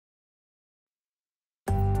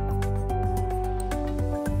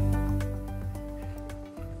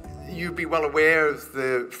You'd be well aware of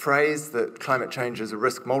the phrase that climate change is a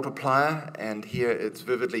risk multiplier, and here it's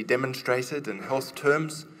vividly demonstrated in health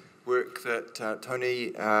terms. Work that Tony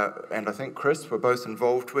and I think Chris were both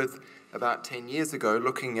involved with about 10 years ago,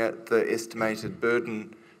 looking at the estimated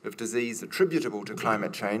burden of disease attributable to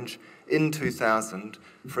climate change in 2000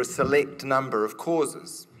 for a select number of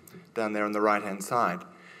causes, down there on the right-hand side.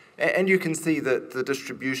 And you can see that the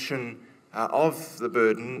distribution of the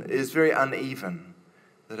burden is very uneven,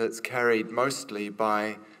 that it's carried mostly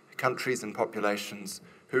by countries and populations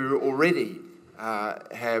who already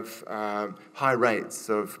have high rates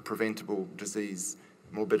of preventable disease,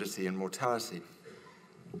 morbidity and mortality.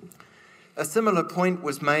 A similar point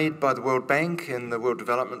was made by the World Bank in the World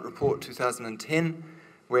Development Report 2010,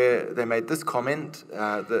 where they made this comment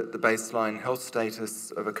that the baseline health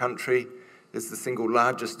status of a country is the single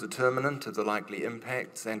largest determinant of the likely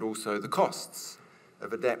impacts and also the costs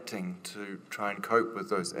of adapting to try and cope with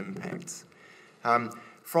those impacts.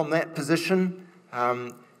 From that position,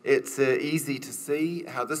 it's easy to see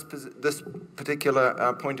how this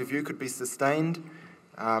particular point of view could be sustained,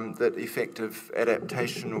 that effective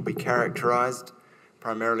adaptation will be characterised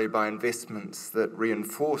primarily by investments that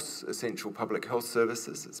reinforce essential public health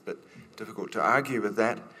services. It's a bit difficult to argue with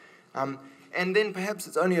that. And then perhaps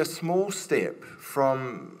it's only a small step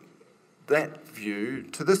from that view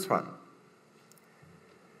to this one,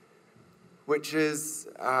 which is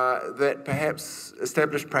that perhaps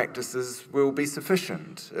established practices will be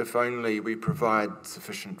sufficient if only we provide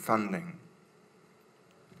sufficient funding.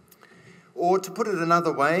 Or to put it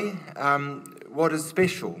another way, what is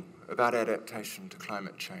special about adaptation to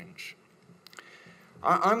climate change?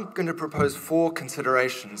 I'm going to propose 4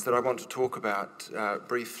 considerations that I want to talk about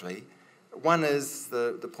briefly. One is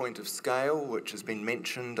the point of scale, which has been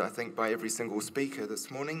mentioned, I think, by every single speaker this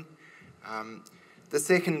morning. The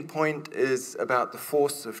second point is about the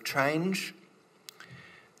force of change.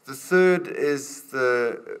 The third is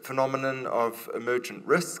the phenomenon of emergent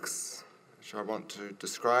risks, which I want to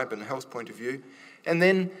describe in a health point of view. And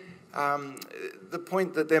then the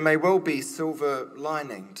point that there may well be silver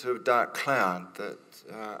lining to a dark cloud, that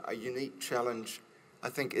a unique challenge, I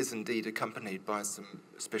think, is indeed accompanied by some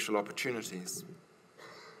special opportunities.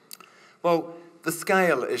 Well, the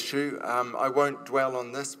scale issue, I won't dwell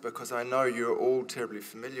on this because I know you're all terribly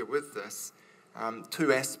familiar with this.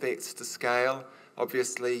 2 aspects to scale.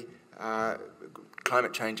 Obviously,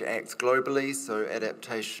 climate change acts globally, so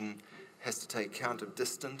adaptation has to take account of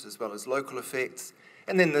distant as well as local effects.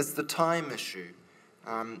 And then there's the time issue,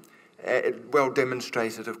 well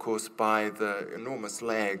demonstrated, of course, by the enormous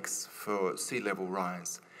lags for sea level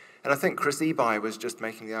rise. And I think Chris Ebi was just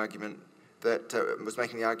making the argument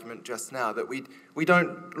just now that we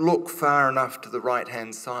don't look far enough to the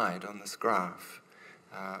right-hand side on this graph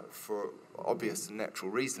for obvious and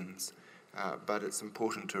natural reasons, but it's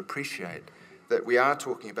important to appreciate that we are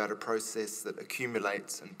talking about a process that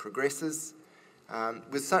accumulates and progresses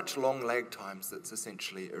with such long lag times that's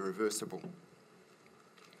essentially irreversible.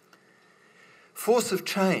 Force of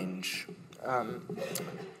change.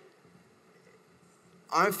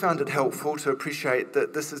 I've found it helpful to appreciate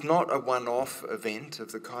that this is not a one-off event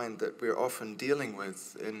of the kind that we're often dealing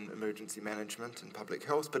with in emergency management and public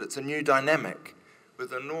health, but it's a new dynamic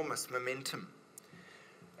with enormous momentum.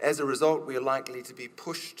 As a result, we are likely to be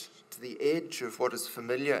pushed to the edge of what is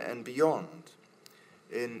familiar and beyond.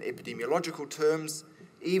 In epidemiological terms,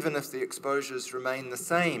 even if the exposures remain the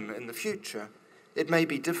same in the future, it may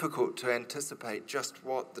be difficult to anticipate just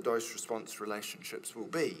what the dose-response relationships will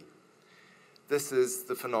be. This is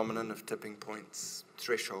the phenomenon of tipping points,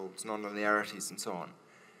 thresholds, non-linearities, and so on.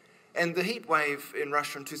 And the heat wave in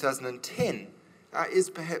Russia in 2010 is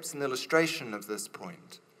perhaps an illustration of this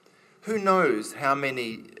point. Who knows how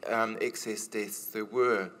many excess deaths there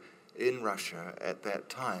were in Russia at that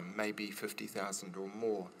time, maybe 50,000 or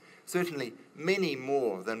more. Certainly many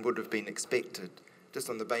more than would have been expected, just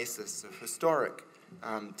on the basis of historic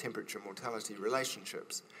temperature-mortality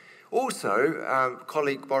relationships. Also,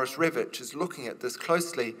 colleague Boris Revich is looking at this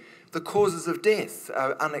closely. The causes of death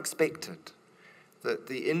are unexpected, that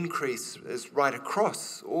the increase is right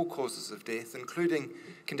across all causes of death, including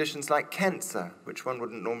conditions like cancer, which one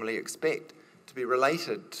wouldn't normally expect to be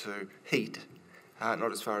related to heat,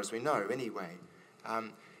 not as far as we know anyway.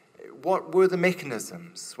 What were the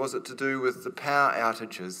mechanisms? Was it to do with the power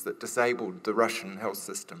outages that disabled the Russian health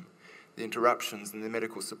system, the interruptions in the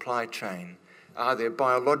medical supply chain? Are there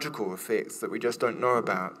biological effects that we just don't know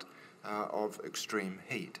about of extreme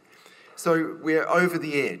heat? So we're over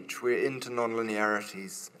the edge, we're into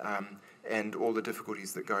non-linearities and all the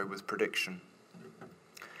difficulties that go with prediction.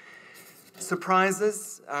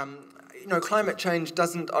 Surprises. Climate change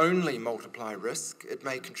doesn't only multiply risk, it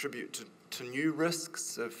may contribute to new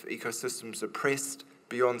risks if ecosystems are pressed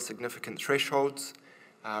beyond significant thresholds,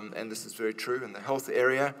 and this is very true in the health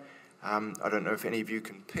area. I don't know if any of you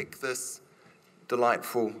can pick this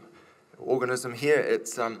delightful organism here.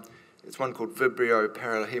 It's one called Vibrio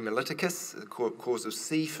parahemolyticus, the cause of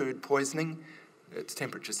seafood poisoning. It's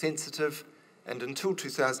temperature sensitive, and until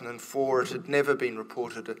 2004 it had never been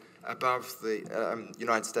reported above the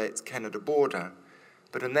United States-Canada border.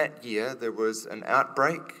 But in that year there was an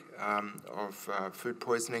outbreak of food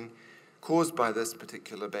poisoning caused by this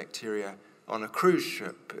particular bacteria on a cruise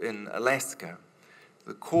ship in Alaska.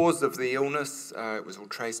 The cause of the illness was all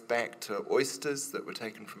traced back to oysters that were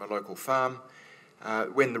taken from a local farm.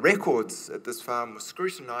 When the records at this farm were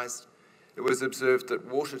scrutinised, it was observed that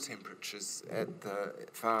water temperatures at the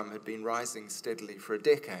farm had been rising steadily for a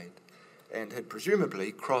decade and had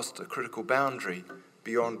presumably crossed a critical boundary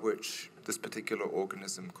beyond which this particular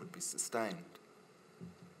organism could be sustained.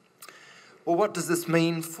 Well, what does this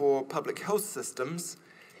mean for public health systems?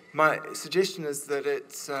 My suggestion is that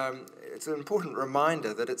it's an important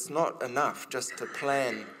reminder that it's not enough just to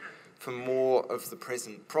plan for more of the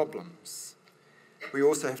present problems. We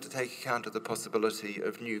also have to take account of the possibility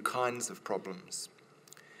of new kinds of problems.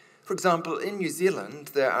 For example, in New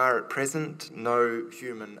Zealand, there are at present no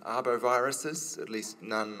human arboviruses, at least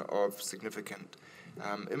none of significant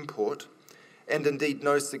import, and indeed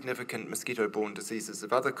no significant mosquito-borne diseases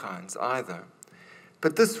of other kinds either.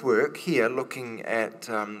 But this work here, looking at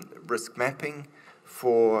risk mapping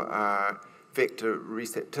for vector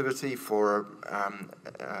receptivity for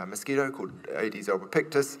a mosquito called Aedes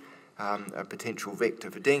albopictus, a potential vector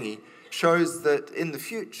for dengue, shows that in the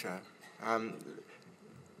future,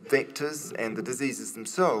 vectors and the diseases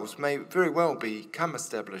themselves may very well become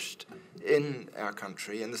established in our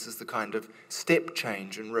country, and this is the kind of step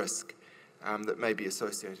change in risk that may be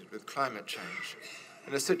associated with climate change.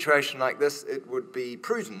 In a situation like this, it would be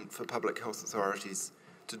prudent for public health authorities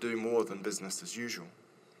to do more than business as usual.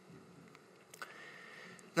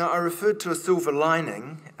 Now, I referred to a silver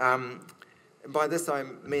lining. By this I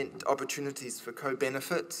meant opportunities for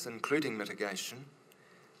co-benefits, including mitigation.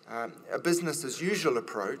 A business as usual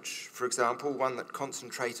approach, for example, one that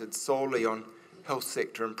concentrated solely on health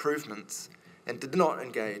sector improvements and did not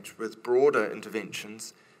engage with broader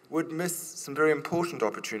interventions, would miss some very important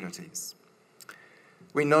opportunities.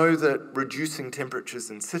 We know that reducing temperatures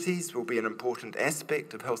in cities will be an important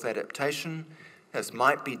aspect of health adaptation. This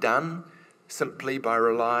might be done simply by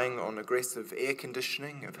relying on aggressive air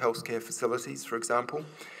conditioning of healthcare facilities, for example,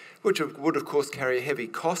 which would of course carry a heavy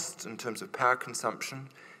cost in terms of power consumption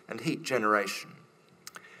and heat generation.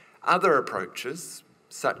 Other approaches,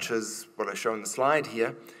 such as what I show on the slide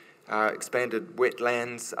here, expanded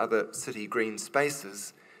wetlands, other city green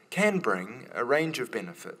spaces, can bring a range of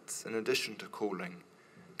benefits in addition to cooling,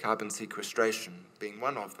 carbon sequestration being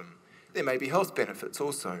one of them. There may be health benefits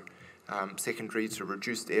also, secondary to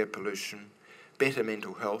reduced air pollution, better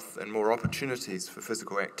mental health, and more opportunities for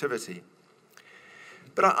physical activity.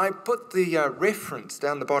 But I put the reference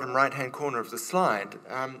down the bottom right-hand corner of the slide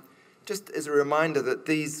just as a reminder that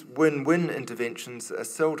these win-win interventions are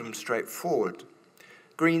seldom straightforward.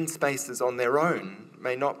 Green spaces on their own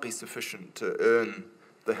may not be sufficient to earn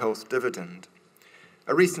the health dividend.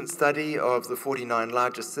 A recent study of the 49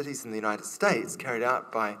 largest cities in the United States, carried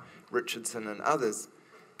out by Richardson and others,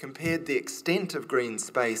 compared the extent of green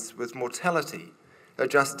space with mortality,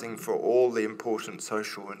 adjusting for all the important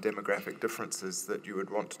social and demographic differences that you would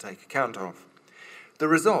want to take account of. The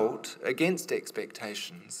result, against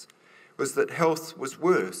expectations, was that health was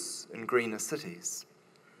worse in greener cities.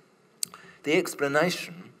 The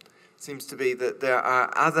explanation seems to be that there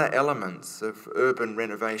are other elements of urban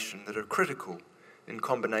renovation that are critical in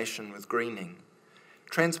combination with greening,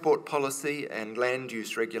 transport policy and land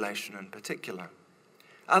use regulation in particular.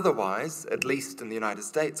 Otherwise, at least in the United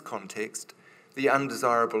States context, the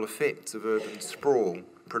undesirable effects of urban sprawl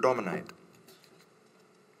predominate.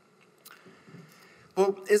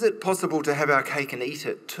 Well, is it possible to have our cake and eat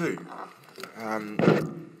it too?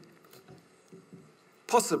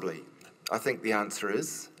 Possibly, I think the answer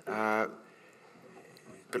is. But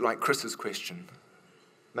like Chris's question,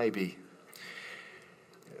 maybe.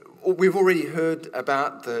 We've already heard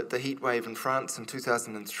about the heat wave in France in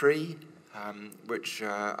 2003, which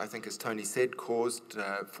I think, as Tony said, caused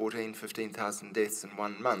 15,000 deaths in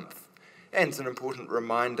 1 month. And it's an important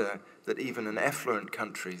reminder that even in affluent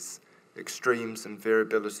countries, extremes and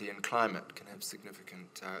variability in climate can have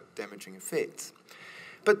significant damaging effects.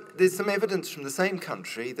 But there's some evidence from the same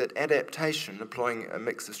country that adaptation, employing a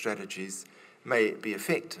mix of strategies, may be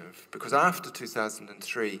effective, because after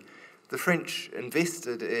 2003, the French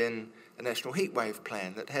invested in a national heatwave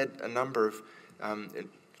plan that had a number of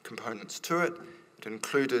components to it. It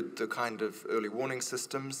included the kind of early warning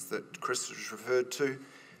systems that Chris has referred to,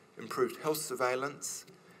 improved health surveillance,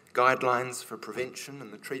 guidelines for prevention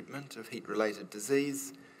and the treatment of heat-related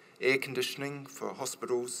disease, air conditioning for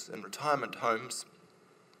hospitals and retirement homes,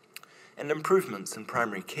 and improvements in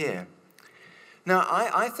primary care. Now,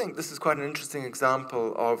 I think this is quite an interesting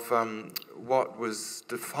example of what was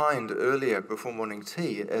defined earlier before morning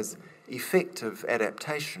tea as effective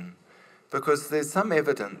adaptation, because there's some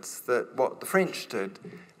evidence that what the French did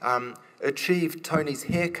achieved Tony's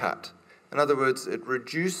haircut. In other words, it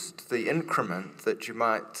reduced the increment that you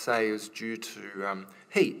might say is due to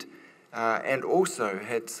heat, and also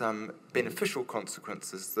had some beneficial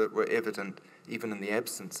consequences that were evident even in the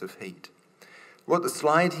absence of heat. What the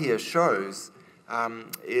slide here shows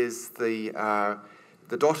is the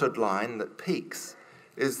dotted line that peaks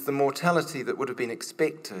is the mortality that would have been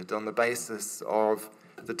expected on the basis of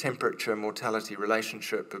the temperature-mortality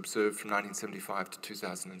relationship observed from 1975 to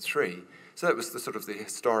 2003. So that was the sort of the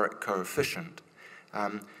historic coefficient.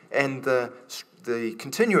 And the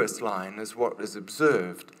continuous line is what is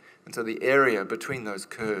observed, and so the area between those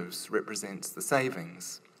curves represents the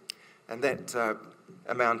savings. And that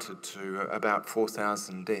amounted to about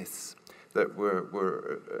 4,000 deaths that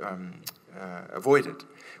were avoided.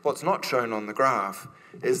 What's not shown on the graph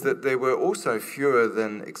is that there were also fewer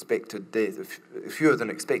than expected deaths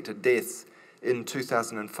in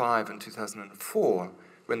 2005 and 2004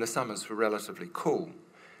 when the summers were relatively cool.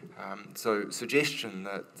 So suggestion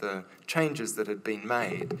that the changes that had been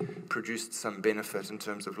made produced some benefit in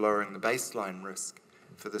terms of lowering the baseline risk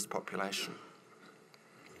for this population.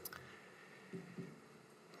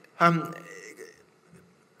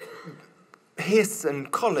 Hess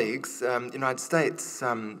and colleagues, United States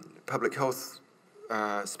public health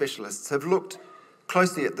specialists, have looked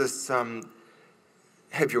closely at this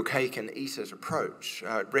have your cake and eat it approach,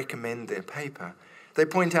 recommend their paper. They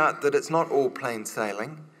point out that it's not all plain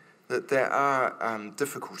sailing, that there are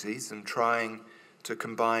difficulties in trying to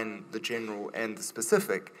combine the general and the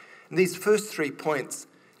specific. And these first 3 points,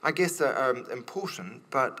 I guess, are important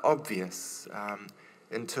but obvious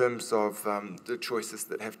in terms of the choices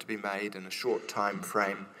that have to be made in a short time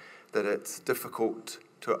frame, that it's difficult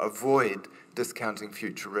to avoid discounting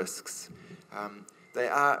future risks. They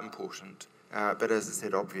are important, but as I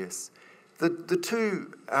said, obvious. The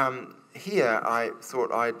two here I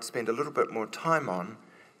thought I'd spend a little bit more time on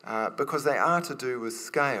because they are to do with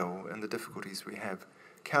scale and the difficulties we have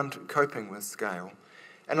coping with scale.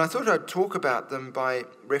 And I thought I'd talk about them by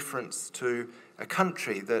reference to a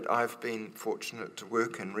country that I've been fortunate to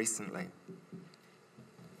work in recently.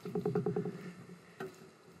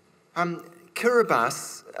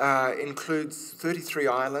 Kiribati includes 33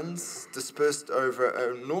 islands dispersed over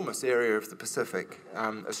an enormous area of the Pacific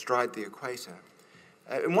astride the equator.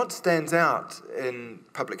 And what stands out in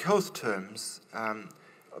public health terms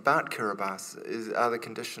about Kiribati are the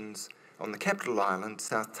conditions on the capital island,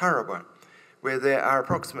 South Tarawa, where there are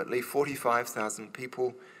approximately 45,000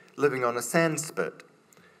 people living on a sand spit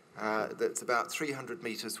that's about 300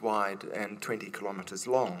 metres wide and 20 kilometres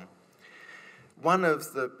long. One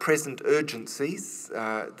of the present urgencies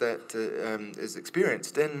that is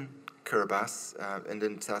experienced in Kiribati and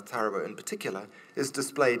in South Tarawa in particular is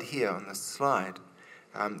displayed here on this slide,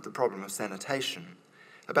 the problem of sanitation.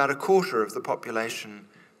 About a quarter of the population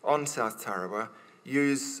on South Tarawa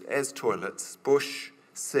use as toilets bush,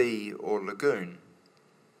 sea or lagoon.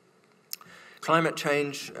 Climate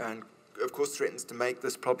change, of course, threatens to make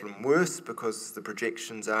this problem worse because the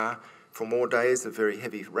projections are for more days of very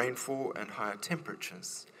heavy rainfall and higher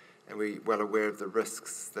temperatures, and we're well aware of the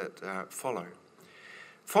risks that follow.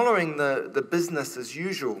 Following the business as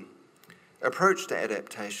usual approach to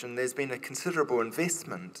adaptation, there's been a considerable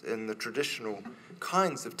investment in the traditional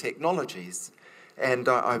kinds of technologies, and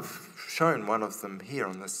I've shown one of them here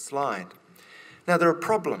on this slide. Now, there are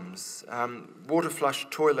problems. Water flush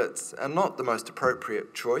toilets are not the most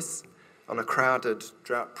appropriate choice on a crowded,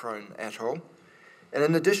 drought-prone atoll. And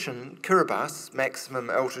in addition, Kiribati, maximum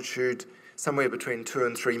altitude somewhere between 2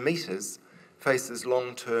 and 3 metres, faces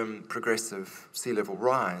long-term progressive sea level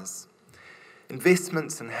rise.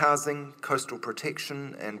 Investments in housing, coastal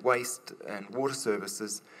protection, and waste and water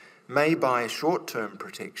services may buy short-term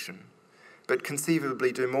protection, but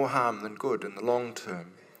conceivably do more harm than good in the long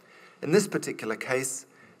term. In this particular case,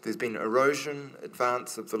 there's been erosion,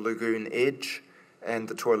 advance of the lagoon edge, and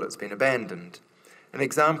the toilet's been abandoned. An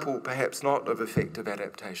example perhaps not of effective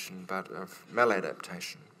adaptation, but of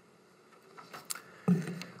maladaptation.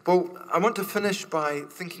 Well, I want to finish by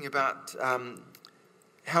thinking about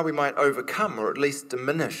how we might overcome, or at least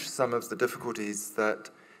diminish, some of the difficulties that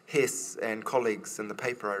Hess and colleagues in the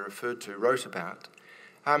paper I referred to wrote about.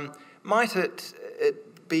 Might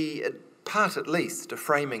it be, at part at least, a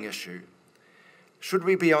framing issue? Should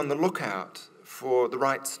we be on the lookout for the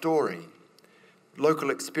right story, local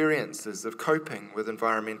experiences of coping with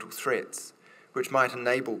environmental threats, which might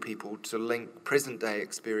enable people to link present-day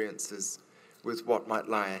experiences with what might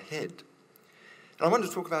lie ahead? And I want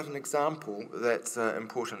to talk about an example that's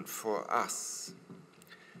important for us.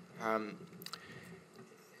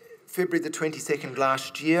 February the 22nd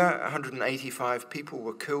last year, 185 people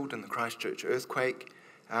were killed in the Christchurch earthquake.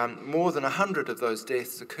 More than 100 of those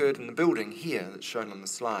deaths occurred in the building here that's shown on the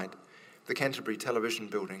slide, the Canterbury Television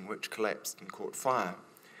building, which collapsed and caught fire.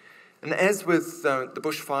 And as with the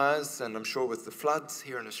bushfires, and I'm sure with the floods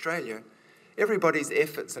here in Australia, everybody's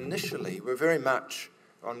efforts initially were very much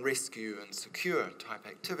on rescue and secure type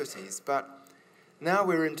activities, but now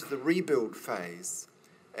we're into the rebuild phase,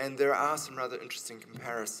 and there are some rather interesting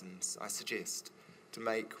comparisons, I suggest, to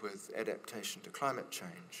make with adaptation to climate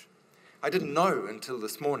change. I didn't know until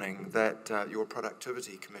this morning that your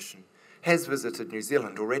Productivity Commission has visited New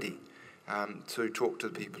Zealand already to talk to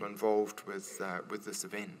the people involved with this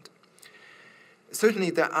event. Certainly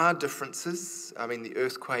there are differences. I mean, the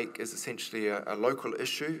earthquake is essentially a local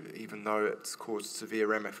issue, even though it's caused severe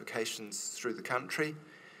ramifications through the country.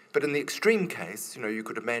 But in the extreme case, you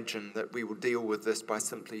could imagine that we will deal with this by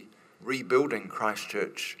simply rebuilding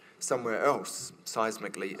Christchurch somewhere else,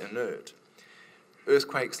 seismically inert.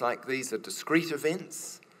 Earthquakes like these are discrete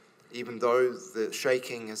events, even though the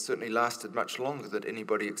shaking has certainly lasted much longer than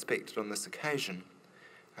anybody expected on this occasion.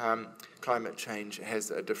 Climate change has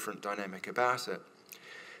a different dynamic about it.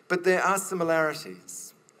 But there are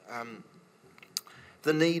similarities.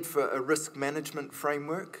 The need for a risk management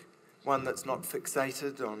framework, one that's not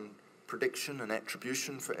fixated on prediction and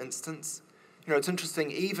attribution, for instance. It's interesting,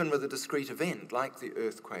 even with a discrete event like the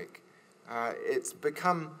earthquake, it's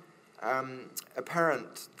become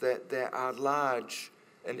apparent that there are large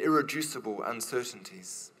and irreducible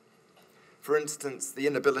uncertainties. For instance, the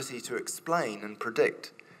inability to explain and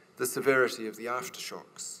predict the severity of the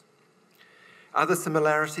aftershocks. Other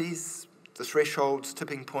similarities, the thresholds,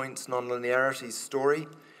 tipping points, nonlinearities story.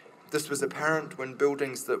 This was apparent when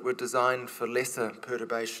buildings that were designed for lesser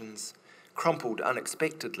perturbations crumpled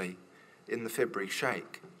unexpectedly in the February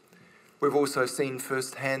shake. We've also seen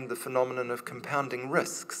firsthand the phenomenon of compounding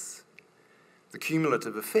risks, the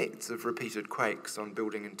cumulative effects of repeated quakes on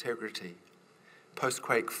building integrity,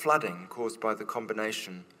 post-quake flooding caused by the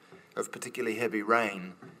combination of particularly heavy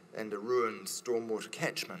rain and a ruined stormwater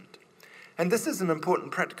catchment. And this is an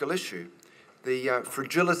important practical issue. The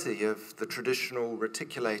fragility of the traditional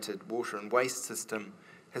reticulated water and waste system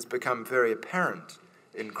has become very apparent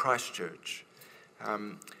in Christchurch.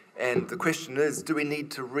 And the question is, do we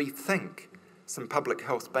need to rethink some public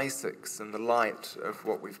health basics in the light of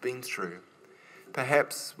what we've been through?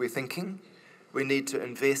 Perhaps we're thinking we need to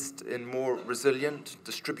invest in more resilient,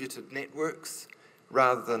 distributed networks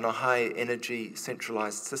rather than a high-energy,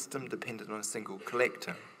 centralised system dependent on a single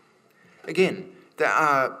collector. Again, there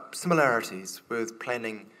are similarities with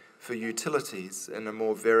planning for utilities in a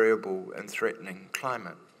more variable and threatening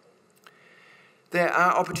climate. There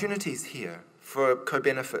are opportunities here for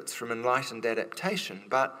co-benefits from enlightened adaptation,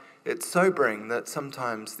 but it's sobering that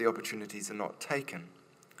sometimes the opportunities are not taken.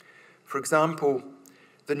 For example,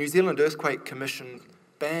 the New Zealand Earthquake Commission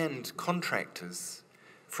banned contractors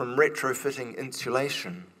from retrofitting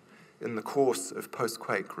insulation in the course of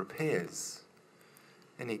post-quake repairs.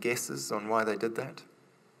 Any guesses on why they did that?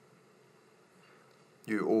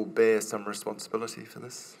 You all bear some responsibility for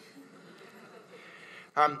this.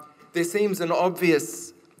 There seems an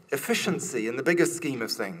obvious efficiency in the bigger scheme of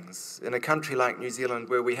things in a country like New Zealand,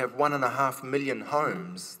 where we have 1.5 million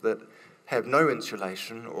homes that have no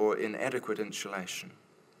insulation or inadequate insulation.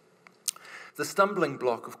 The stumbling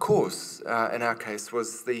block, of course, in our case,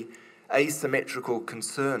 was the asymmetrical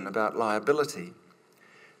concern about liability.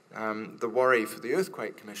 The worry for the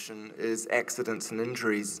Earthquake Commission is accidents and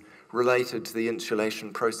injuries related to the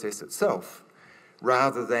insulation process itself,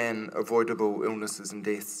 rather than avoidable illnesses and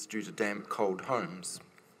deaths due to damp, cold homes.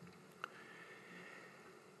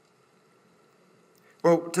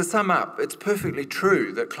 Well, to sum up, it's perfectly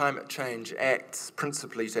true that climate change acts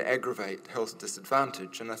principally to aggravate health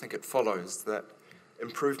disadvantage, and I think it follows that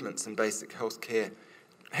improvements in basic health care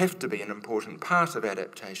have to be an important part of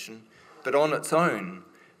adaptation, but on its own,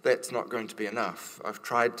 that's not going to be enough. I've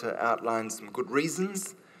tried to outline some good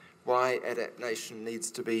reasons why adaptation needs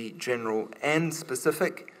to be general and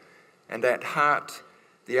specific, and at heart,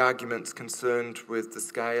 the arguments concerned with the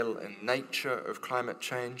scale and nature of climate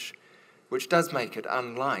change, which does make it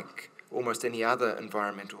unlike almost any other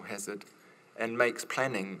environmental hazard and makes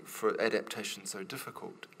planning for adaptation so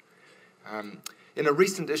difficult. In a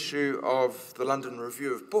recent issue of the London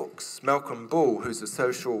Review of Books, Malcolm Bull, who's a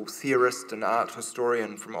social theorist and art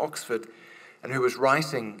historian from Oxford, and who was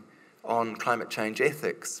writing on climate change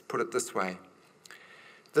ethics, put it this way: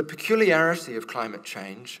 "The peculiarity of climate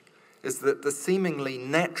change is that the seemingly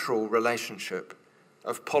natural relationship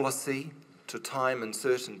of policy to time and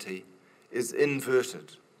certainty is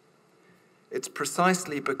inverted. It's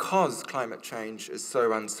precisely because climate change is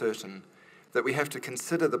so uncertain that we have to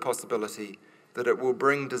consider the possibility that it will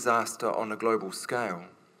bring disaster on a global scale.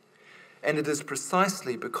 And it is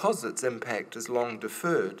precisely because its impact is long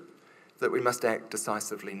deferred that we must act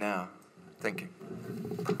decisively now." Thank you.